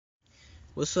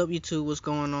What's up, YouTube? What's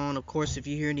going on? Of course, if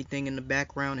you hear anything in the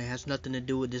background, it has nothing to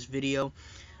do with this video.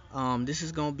 This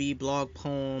is gonna be blog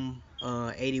poem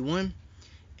 81,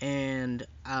 and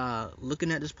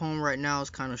looking at this poem right now is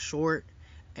kind of short,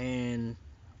 and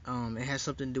it has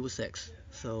something to do with sex.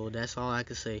 So that's all I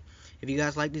can say. If you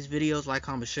guys like these videos, like,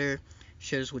 comment, share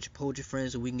this with your poetry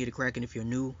friends, so we can get it cracking. If you're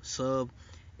new, sub,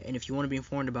 and if you want to be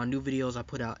informed about new videos I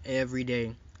put out every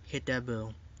day, hit that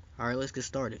bell. All right, let's get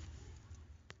started.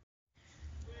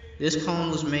 This poem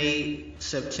was made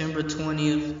September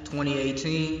 20th,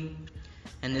 2018,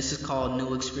 and this is called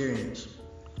New Experience.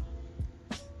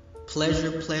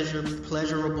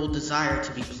 Pleasurable desire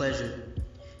to be pleasured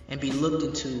and be looked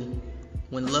into.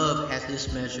 When love has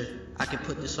this measure, I can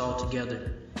put this all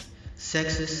together.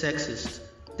 Sexist,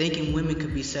 thinking women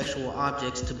could be sexual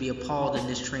objects, to be appalled in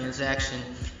this transaction,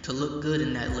 to look good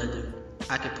in that leather.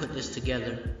 I can put this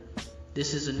together.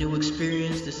 This is a new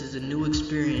experience. This is a new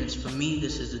experience. For me,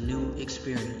 this is a new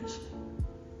experience.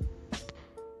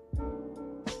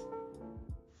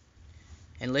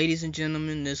 And ladies and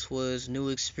gentlemen, this was New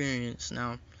Experience.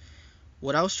 Now,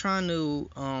 what I was trying to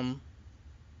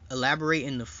elaborate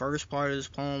in the first part of this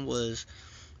poem was,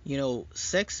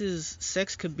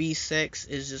 sex could be sex.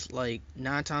 Is just like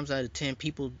 9 times out of 10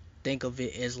 people think of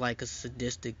it as like a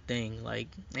sadistic thing,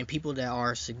 and people that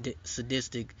are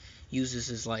sadistic use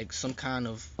this as like some kind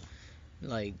of,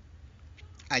 like,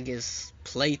 I guess,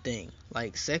 plaything.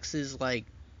 Like, sex is like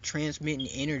transmitting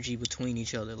energy between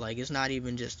each other. Like, it's not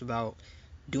even just about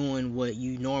doing what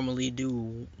you normally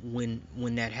do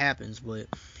when that happens, but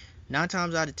 9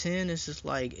 times out of 10 it's just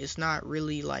like, it's not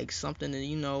really like something that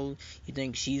you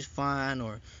think she's fine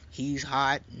or he's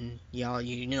hot and y'all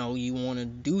you want to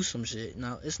do some shit.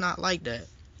 No, it's not like that.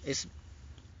 It's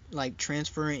like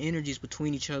transferring energies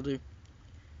between each other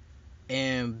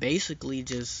and basically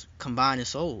just combining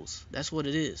souls. That's what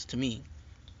it is to me.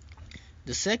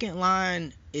 The second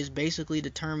line is basically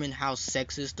determine how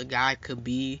sexist the guy could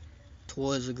be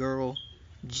towards a girl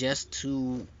just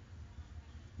to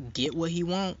get what he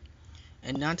wants.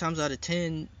 And 9 times out of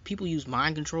 10 people use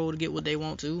mind control to get what they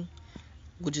want to,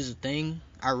 which is a thing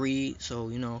I read.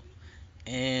 So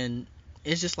and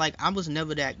it's just like, I was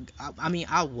never that. I mean,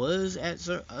 I was at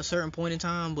a certain point in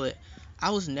time, but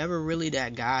I was never really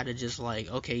that guy to just like,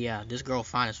 okay, yeah, this girl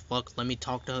fine as fuck, let me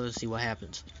talk to her and see what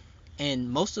happens. And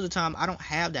most of the time I don't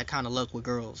have that kind of luck with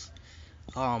girls.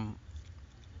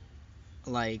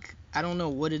 Like, I don't know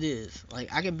what it is.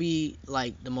 Like, I could be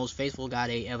like the most faithful guy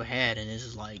they ever had, and it's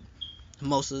just like,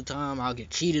 most of the time I'll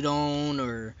get cheated on,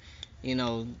 or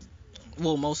well,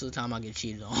 most of the time I get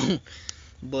cheated on.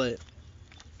 But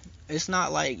it's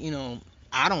not like,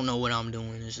 I don't know what I'm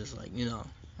doing. It's just like,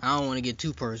 I don't want to get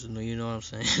too personal, you know what I'm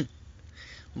saying?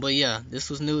 But yeah,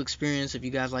 this was New Experience. If you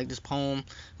guys like this poem,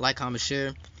 like, comment,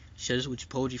 share this with your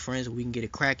poetry friends so we can get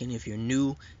it cracking. If you're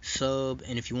new, sub,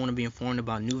 and if you want to be informed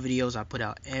about new videos I put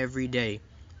out every day,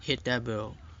 hit that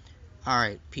bell.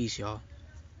 Alright, peace, y'all.